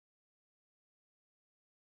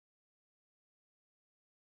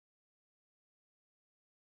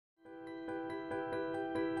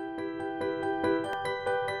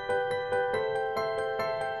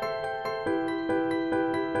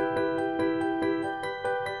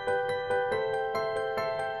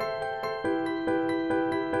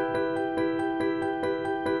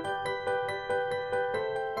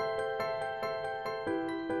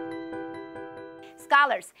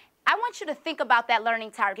Scholars, I want you to think about that learning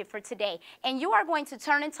target for today, and you are going to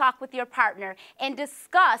turn and talk with your partner and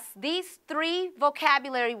discuss these 3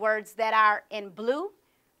 vocabulary words that are in blue,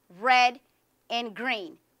 red, and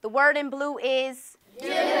green. The word in blue is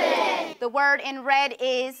dividend. The word in red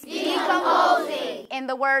is decomposing. And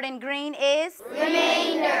the word in green is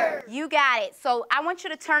remainder. You got it. So I want you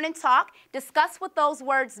to turn and talk, discuss what those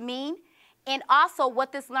words mean, and also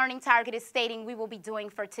what this learning target is stating we will be doing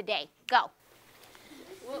for today. Go.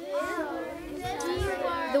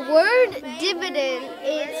 The word dividend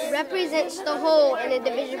represents the whole in a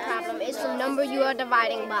division problem. It's the number you are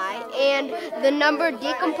dividing by. And the number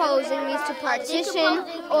decomposing means to partition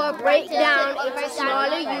or break down into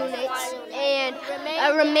smaller units. And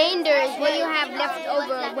a remainder is what you have left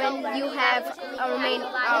over when you have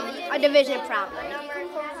a division problem.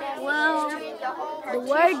 Well, the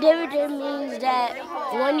word dividend means that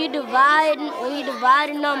when you divide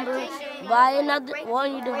a number by another,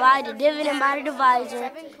 when you divide the dividend by the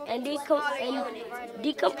divisor, and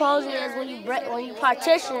decomposing is when you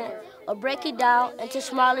partition or break it down into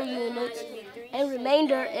smaller units, and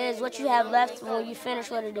remainder is what you have left when you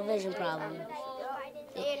finish with a division problem,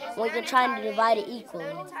 when you're trying to divide it equally.